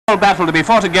battle to be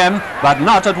fought again, but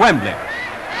not at Wembley.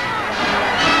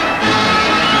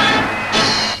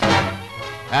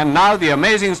 And now the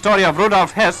amazing story of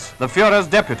Rudolf Hess, the Führer's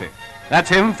deputy. That's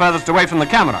him furthest away from the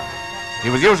camera. He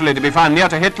was usually to be found near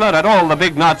to Hitler at all the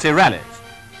big Nazi rallies.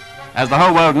 As the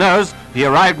whole world knows, he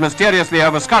arrived mysteriously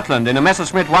over Scotland in a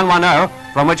Messerschmitt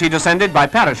 110, from which he descended by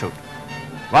parachute.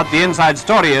 What the inside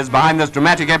story is behind this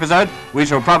dramatic episode, we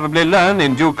shall probably learn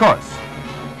in due course.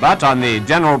 But on the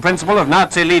general principle of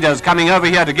Nazi leaders coming over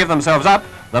here to give themselves up,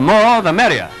 the more the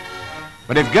merrier.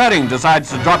 But if Goering decides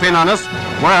to drop in on us,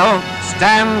 well,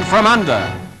 stand from under.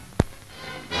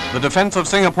 The defense of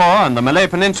Singapore and the Malay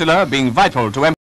Peninsula being vital to